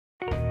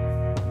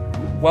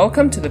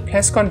Welcome to the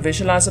Plascon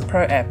Visualiser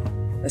Pro app,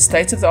 a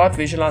state-of-the-art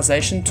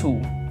visualization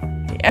tool.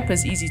 The app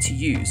is easy to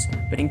use,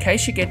 but in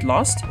case you get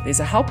lost,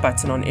 there's a help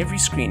button on every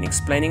screen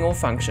explaining all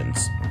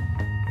functions.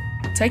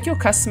 Take your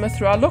customer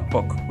through our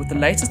lookbook with the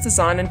latest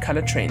design and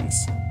color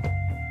trends.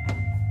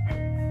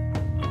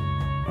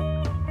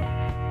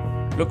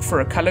 Look for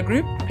a color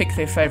group, pick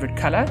their favorite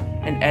color,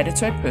 and add it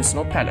to a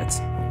personal palette.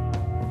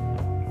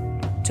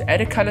 To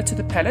add a color to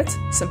the palette,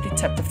 simply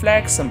tap the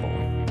flag symbol.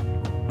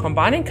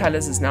 Combining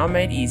colors is now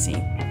made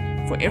easy.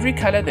 For every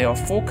color, there are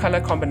 4 color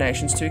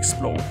combinations to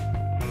explore.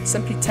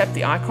 Simply tap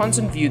the icons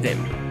and view them.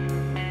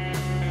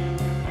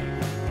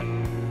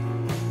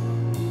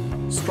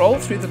 Scroll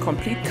through the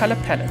complete color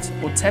palette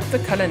or tap the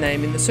color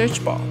name in the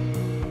search bar.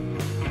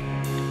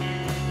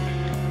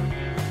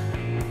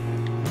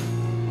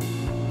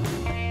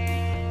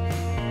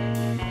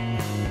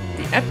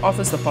 The app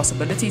offers the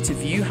possibility to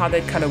view how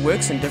that color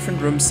works in different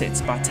room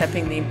sets by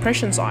tapping the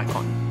impressions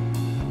icon.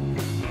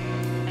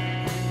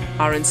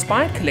 Our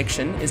Inspired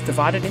collection is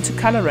divided into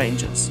color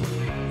ranges.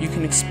 You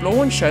can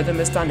explore and show them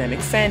as dynamic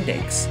fan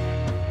decks.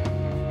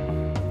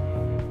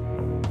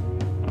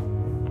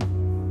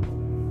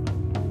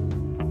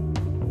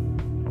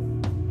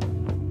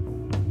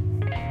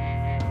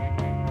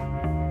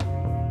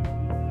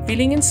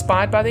 Feeling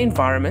inspired by the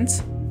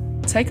environment?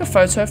 Take a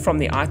photo from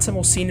the item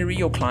or scenery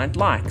your client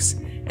likes,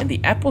 and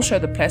the app will show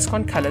the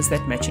Plascon colors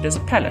that match it as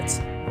a palette.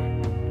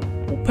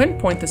 Or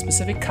pinpoint the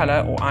specific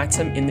color or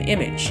item in the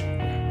image.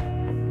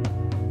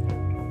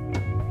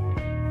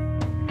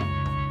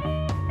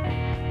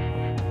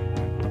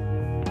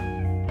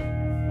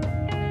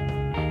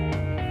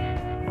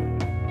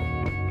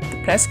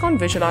 The Plascon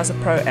Visualiser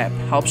Pro app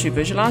helps you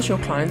visualize your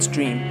client's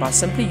dream by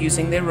simply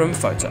using their room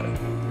photo.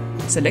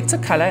 Select a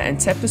color and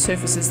tap the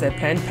surfaces they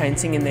plan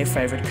painting in their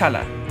favorite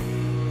color.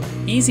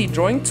 Easy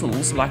drawing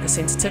tools like a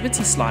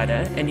sensitivity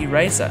slider and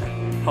eraser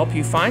help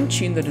you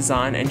fine-tune the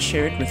design and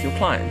share it with your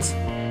clients,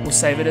 or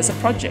save it as a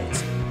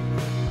project.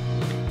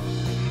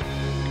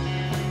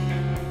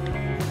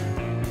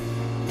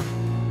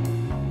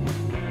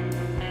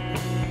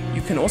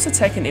 You can also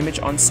take an image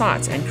on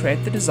site and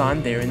create the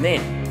design there and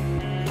then.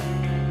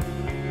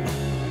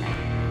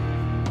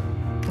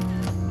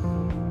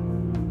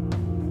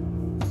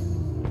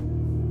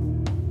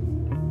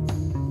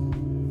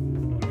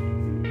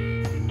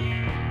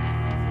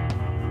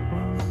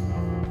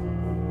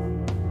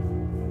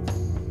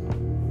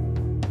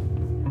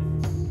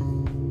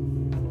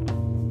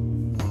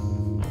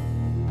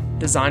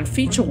 Design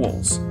feature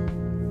walls.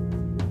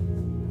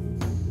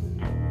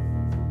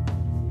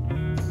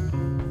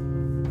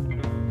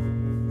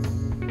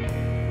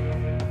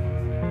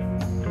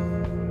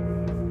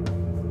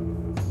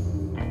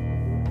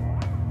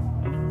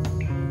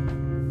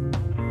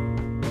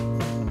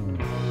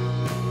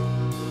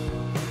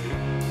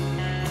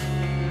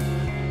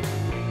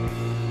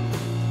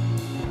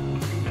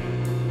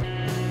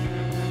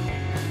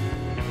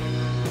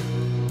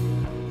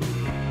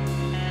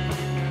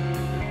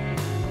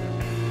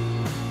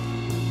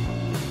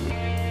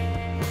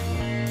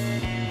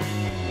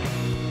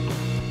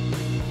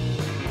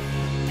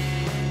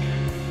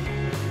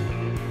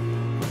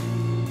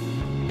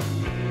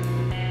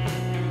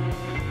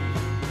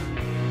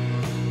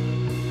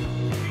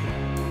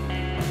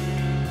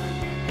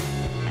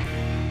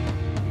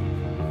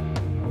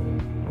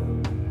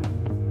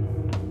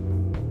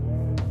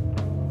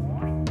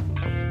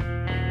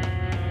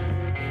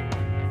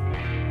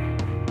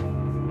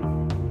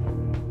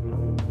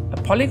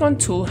 A polygon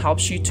tool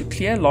helps you to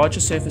clear larger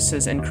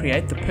surfaces and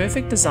create the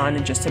perfect design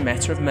in just a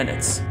matter of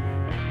minutes.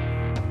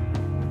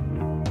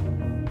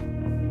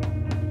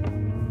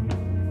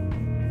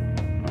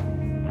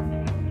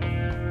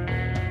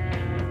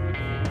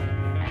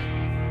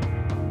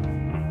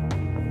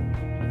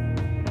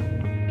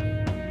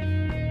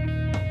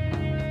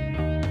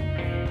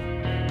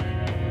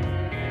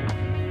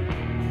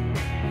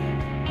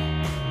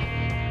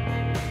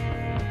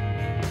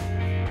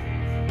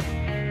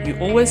 You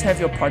always have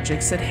your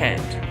projects at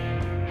hand.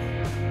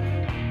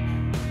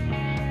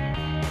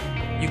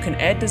 You can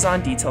add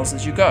design details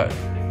as you go.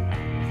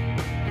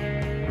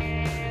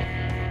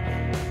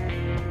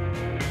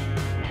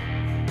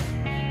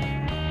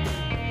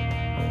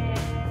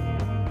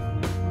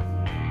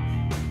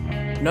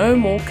 No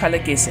more color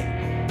guessing.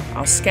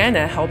 Our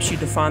scanner helps you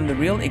define the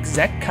real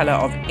exact color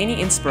of any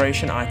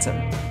inspiration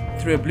item.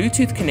 Through a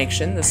Bluetooth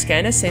connection, the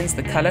scanner sends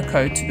the color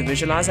code to the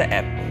Visualiser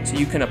app so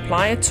you can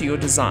apply it to your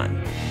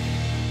design.